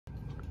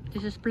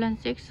This is Plan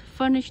 6,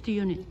 furnished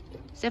unit,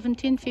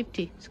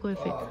 1750 square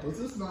feet. Does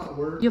this not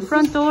work? Your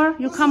front door,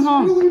 you come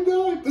home.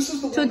 Really nice. This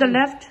is the To the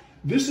left.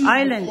 This is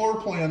Island. the floor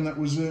plan that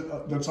was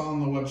that's on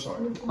the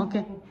website.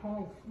 Okay.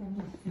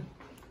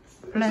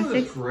 Plan This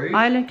is 6, great.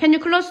 island. Can you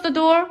close the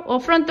door or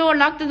front door,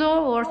 lock the door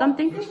or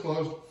something? It's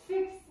closed.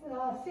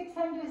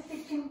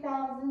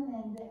 616,000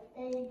 and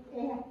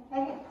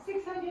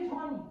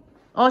 620.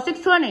 Oh,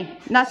 620,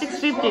 not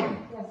 650. Yeah,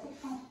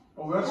 620.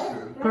 Oh, that's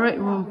good. Great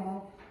room.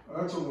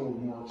 That's a little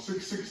more.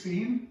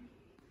 616.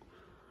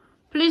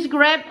 Please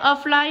grab a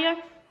flyer.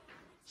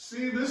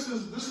 See, this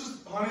is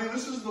honey.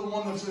 This is the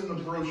one that's in the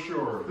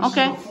brochure. This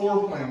Okay. is the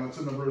floor plan that's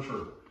in the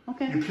brochure.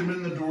 Okay. You come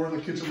in the door. The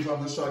kitchen's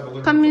on this side. The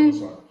living Come room's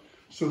in. on this side.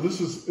 So this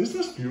is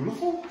this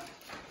beautiful?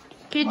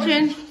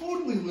 Kitchen. I could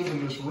totally live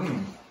in this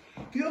room.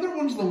 The other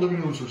ones, the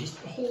living rooms are just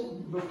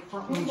the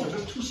front rooms are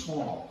just too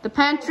small. The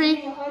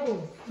pantry.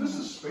 This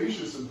is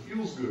spacious and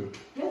feels good.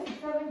 This is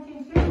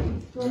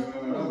 1750.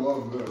 Yeah, I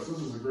love this. This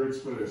is a great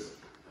space.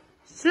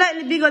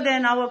 Slightly bigger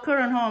than our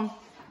current home.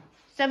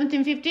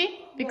 1750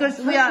 because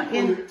we are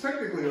in.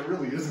 Technically, it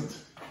really isn't.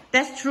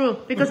 That's true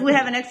because we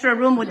have an extra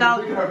room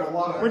without We have a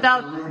lot of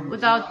extra room.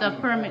 without the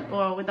permit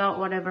or without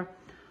whatever.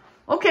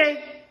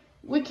 Okay,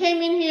 we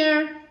came in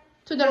here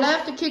to the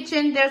left, the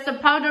kitchen. There's a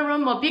powder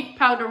room, a big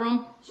powder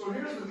room. So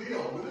here's the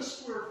deal. With this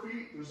square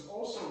feet, there's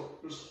hall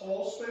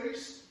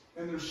space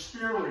and there's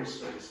stairway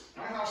space.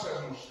 My house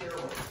has no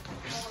stairway.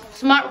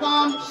 Smart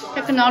home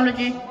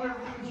technology. My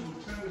rooms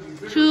would tend to be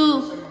bigger.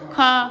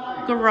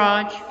 2-car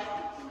garage.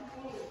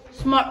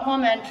 Smart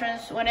home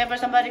entrance. Whenever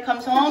somebody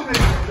comes home,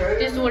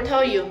 this will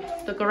tell you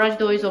the garage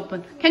door is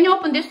open. Can you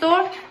open this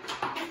door?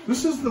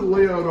 This is the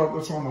layout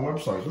that's on the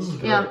website. This is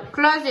great. Yeah,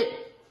 closet.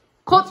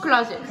 Coat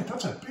closet.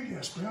 That's a big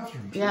ass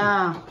bathroom. Too.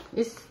 Yeah,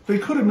 it's They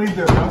could have made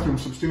that bathroom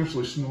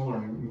substantially smaller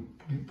and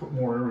put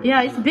more area.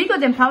 yeah, it's bigger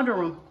than powder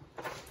room.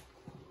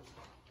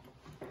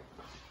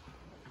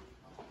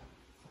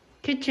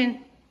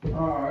 Kitchen.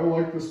 I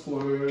like this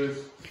place.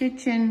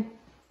 Kitchen.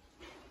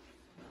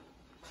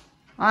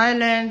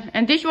 Island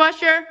and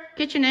dishwasher,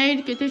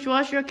 KitchenAid,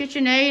 dishwasher,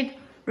 KitchenAid,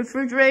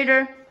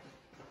 refrigerator,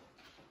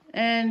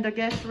 and the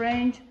gas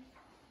range.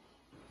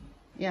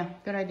 Yeah,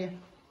 good idea.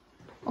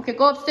 Okay,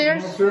 go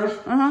upstairs. Upstairs?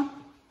 Uh-huh.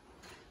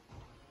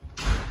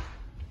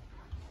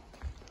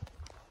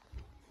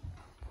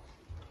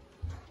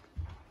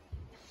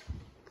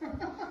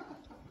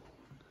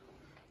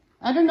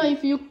 I don't know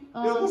if you.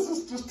 Yeah, this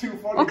is just too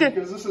funny Okay.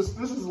 because this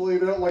is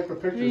laid out like the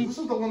pictures. This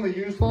is the one they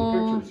used for the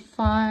 4, pictures.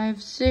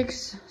 5,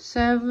 6,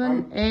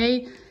 7,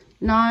 8,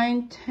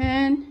 9,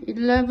 10,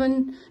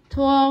 11,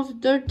 12,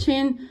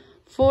 13,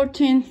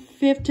 14,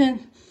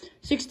 15,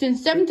 16,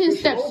 17 They should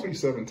steps. all be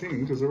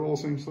 17 because they're all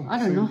the same size. I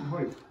don't know.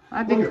 Height.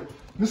 I've Look been. at,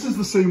 this is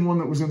the same one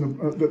that was in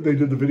the that they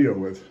did the video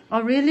with.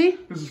 Oh, really?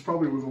 This is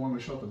probably the one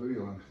they shot the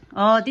video on.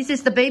 Oh, this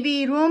is the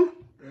baby room.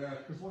 Yeah,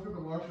 because look at the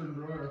washer and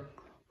dryer.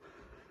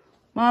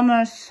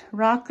 Mama's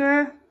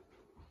rocker.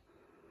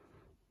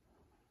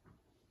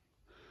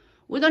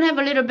 We don't have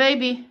a little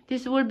baby.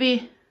 This will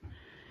be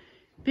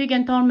big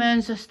and tall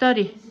man's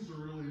study. This is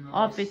really nice.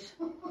 Office.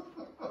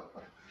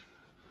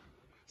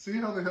 See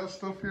how they have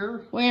stuff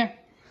here? Where?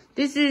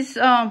 This is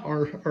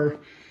Our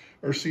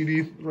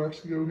CD racks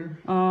go here.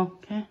 Oh,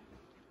 okay.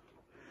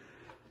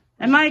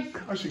 And Mike.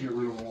 I should get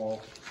rid of them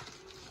all.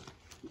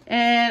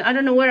 And I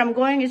don't know where I'm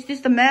going. Is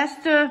this the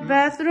master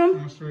bathroom?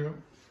 Master, yeah.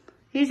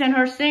 His and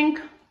her sink,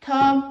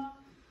 tub,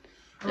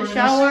 the Alright,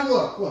 shower. now see,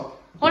 look.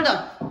 Hold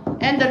on.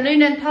 And the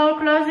linen towel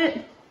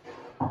closet.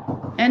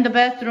 And the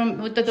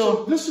bathroom with the So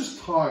door. this is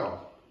tile.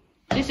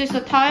 This is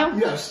a tile?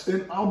 Yes,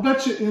 and I'll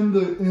bet you in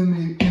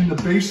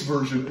the base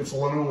version it's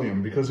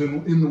linoleum because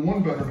in the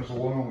one bedroom it's a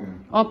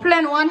linoleum. Oh,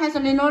 plan 1 has a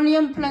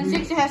linoleum, plan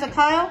 6 has a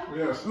tile?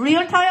 Yes.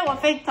 Real tile or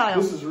fake tile?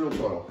 This is real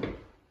tile.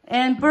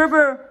 And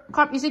Berber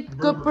carpet, is it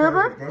good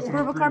Berber? That's an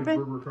Berber upgraded carpet?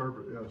 Berber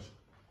carpet, yes.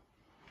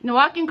 The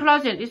walk-in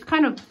closet is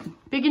kind of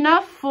big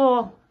enough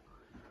for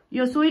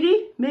your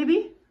sweetie,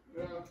 maybe?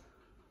 Yeah.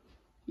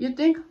 You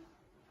think?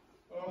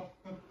 Oh,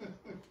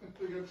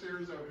 they got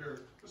chairs out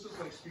here. This is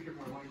like speaking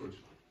my language.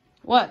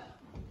 What?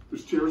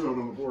 There's chairs out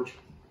on the porch.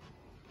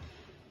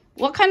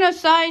 What kind of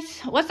size?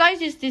 What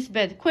size is this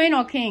bed? Queen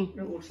or king?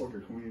 It looks like a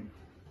queen,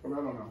 but I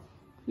don't know.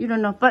 You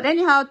don't know. But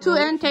anyhow, 2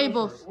 end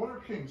tables. What are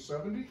kings,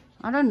 70?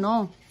 I don't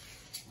know.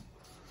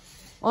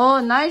 Oh,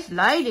 nice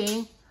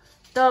lighting.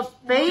 The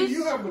base.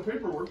 You have the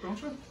paperwork, don't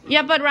you?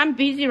 Yeah, but I'm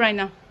busy right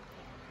now.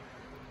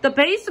 The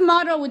base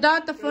model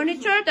without the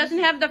furniture doesn't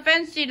have the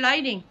fancy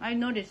lighting. I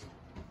noticed.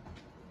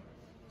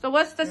 So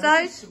what's the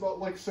size? It's about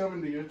like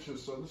 70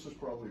 inches, so this is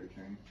probably a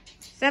king.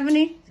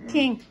 70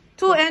 king.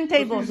 2 end But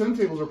tables. these end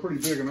tables are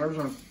pretty big, and ours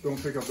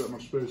don't take up that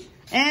much space.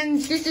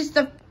 And this is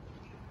the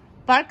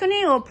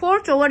balcony or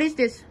porch or what is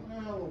this?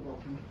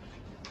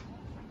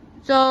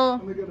 So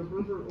And they got a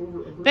Berber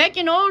over. back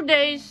in old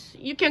days,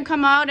 you can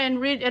come out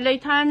and read LA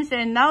Times,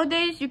 and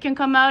nowadays you can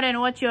come out and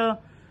watch your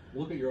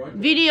Look at your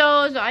iPad.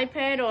 videos,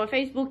 iPad or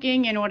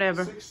Facebooking and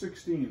whatever.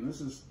 616.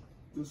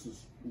 This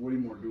is way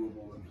more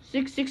doable than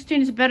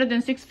 616 is better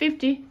than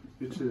 650.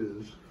 it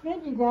is.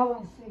 Maybe that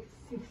one's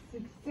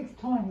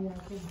 620, I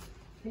think.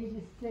 They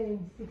just say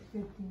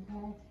 650,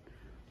 right?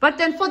 But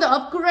then for the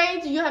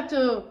upgrade, you have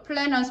to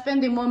plan on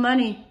spending more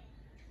money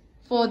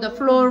for the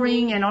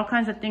flooring and all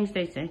kinds of things,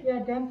 they say.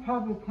 Yeah, then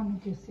probably coming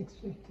to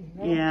 650,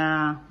 right?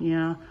 Yeah,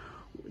 yeah.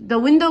 The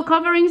window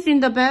coverings in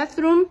the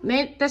bathroom,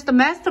 that's the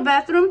master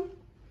bathroom.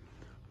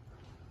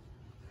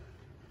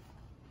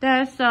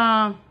 That's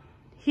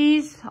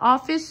his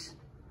office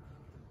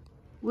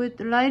with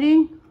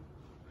lighting.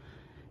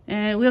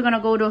 And we're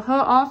gonna go to her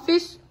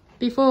office.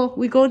 Before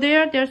we go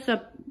there, there's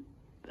a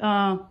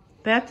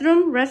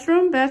bathroom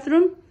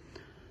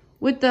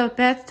with the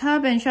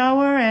bathtub and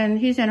shower and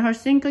his and her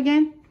sink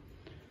again.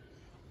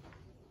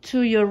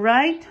 To your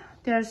right,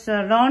 there's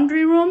a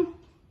laundry room.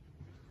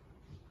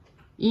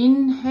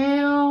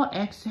 Inhale,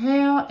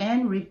 exhale,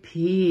 and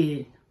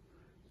repeat.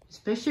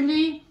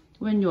 Especially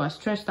when you are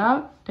stressed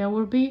out, that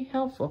will be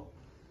helpful.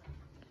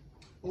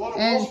 A lot of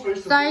And wall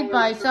space to side put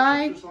by your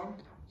side. pictures on.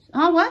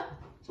 Huh, what?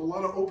 It's a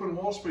lot of open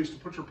wall space to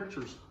put your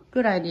pictures.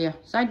 Good idea.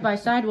 Side by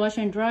side, wash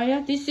and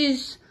dryer. This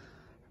is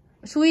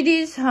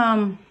Sweetie's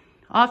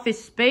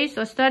office space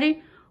or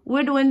study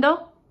with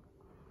window.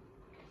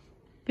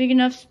 Big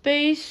enough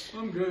space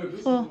I'm good.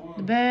 This for is the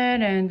one.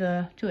 bed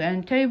and two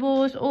end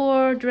tables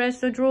or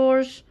dresser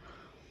drawers.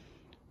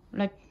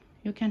 Like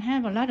you can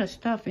have a lot of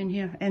stuff in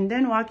here. And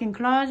then walk-in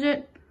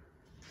closet.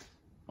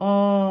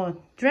 Oh,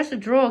 dresser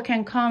drawer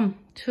can come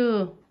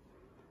to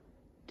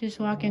this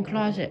walk-in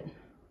closet.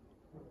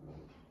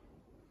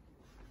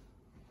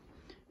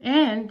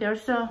 And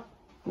there's a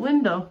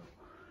window.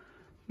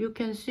 You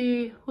can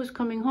see who's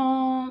coming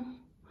home,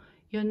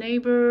 your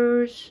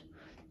neighbors,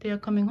 they are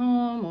coming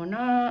home or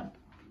not.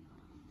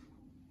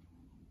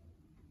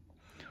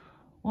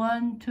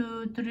 1,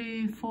 2,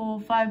 3,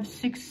 4, 5,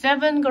 6,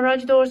 7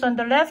 garage doors on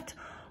the left.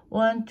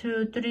 1,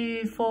 2,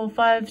 3, 4,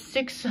 5,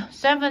 6,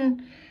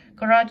 7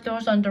 garage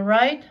doors on the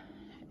right.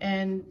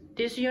 And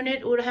this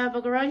unit will have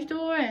a garage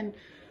door, and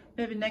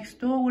maybe next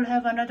door will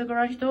have another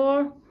garage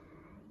door.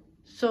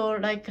 So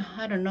like,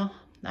 I don't know,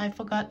 I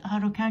forgot how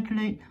to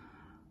calculate.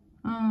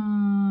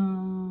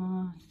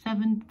 7,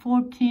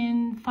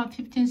 14, 5,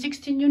 15,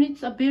 16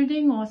 units a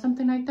building or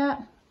something like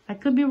that. I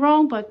could be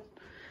wrong, but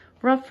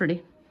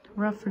roughly.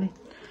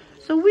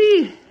 So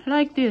we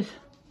like this.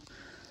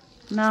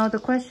 Now the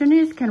question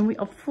is, can we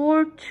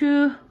afford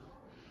to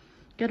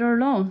get our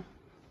loan?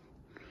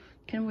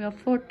 Can we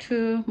afford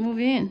to move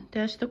in?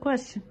 That's the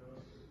question.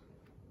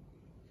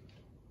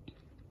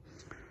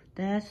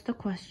 That's the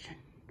question.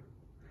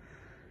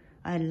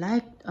 I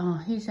like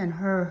his and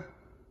hers,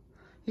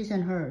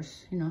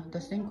 you know,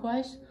 the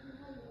sink-wise,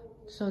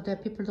 so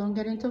that people don't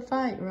get into a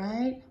fight,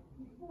 right?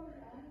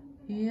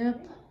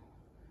 Yep.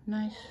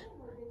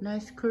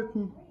 Nice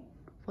curtain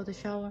for the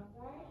shower.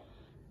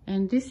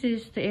 And this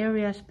is the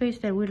area space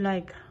that we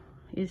like.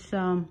 It's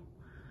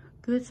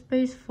good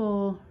space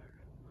for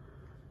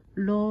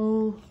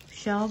low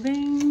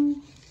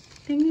shelving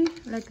thingy,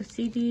 like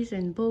CDs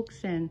and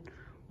books and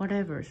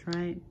whatever's,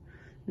 right?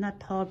 Not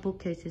tall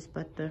bookcases,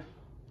 but the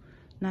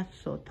not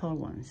so tall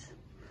ones.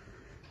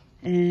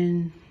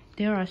 And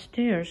there are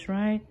stairs,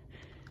 right?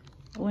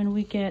 When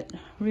we get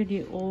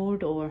really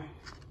old or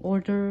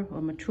older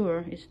or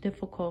mature, it's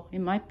difficult.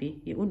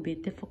 It would be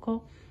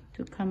difficult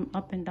to come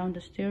up and down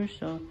the stairs.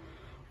 So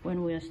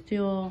when we are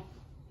still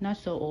not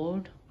so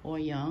old or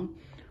young,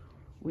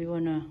 we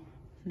want to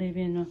live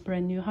in a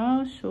brand new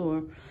house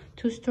or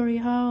two-story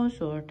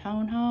house or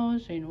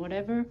townhouse and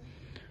whatever.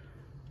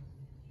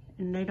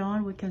 And later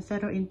on, we can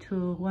settle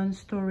into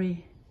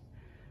one-story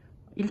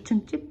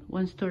 1층집,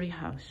 one-story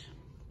house.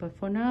 But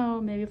for now,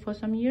 maybe for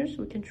some years,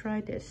 we can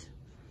try this.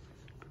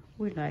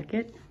 We like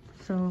it.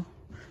 So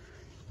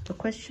the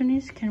question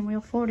is, can we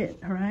afford it,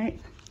 all right?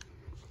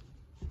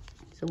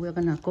 So we're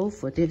gonna go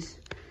for this.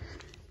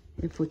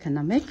 If we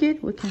cannot make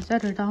it, we can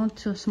settle down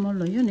to a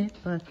smaller unit,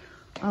 but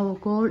our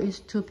goal is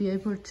to be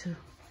able to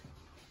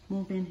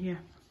move in here.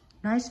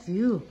 Nice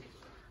view.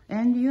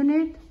 End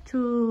unit,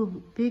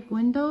 2 big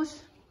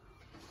windows.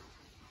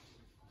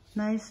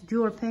 Nice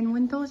dual pane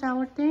windows, I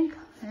would think.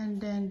 And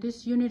then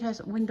this unit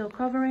has window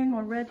covering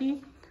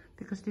already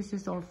because this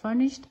is all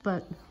furnished,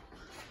 but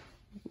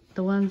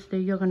the ones that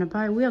we are gonna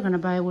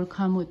buy will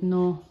come with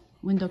no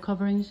window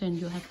coverings, and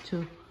you have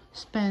to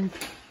spend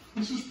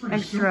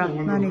extra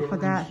money for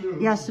that. Too.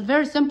 Yes,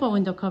 very simple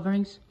window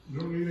coverings. You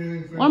don't need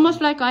anything.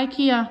 Almost like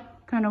IKEA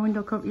kind of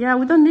window cover. Yeah,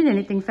 we don't need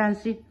anything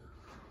fancy.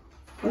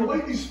 I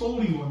like these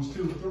folding ones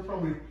too, but they're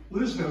probably,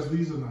 Liz has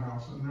these in their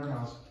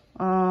house.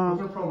 But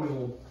they're probably a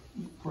little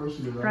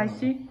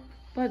pricey.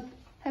 But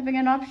having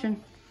an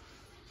option.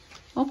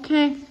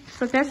 Okay,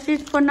 so that's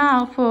it for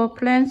now for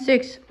plan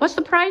 6. What's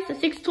the price?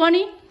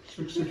 620?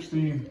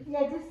 616.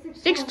 Yeah,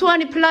 just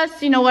 620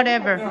 plus, you know,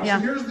 whatever. Now, Yeah.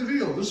 so here's the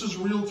deal. This is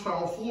real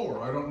tile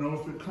floor. I don't know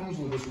if it comes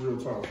with this real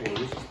tile floor.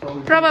 This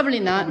is Probably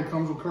not. Probably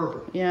comes with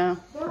carpet. Yeah.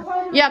 Then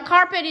why don't Yeah,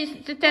 carpet is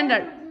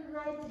standard. you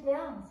write it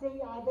down?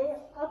 Say, are they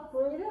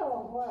upgraded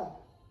or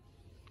what?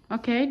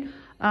 Okay.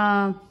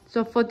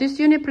 So for this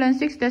unit plan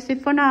 6, that's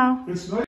it for now. It's nice.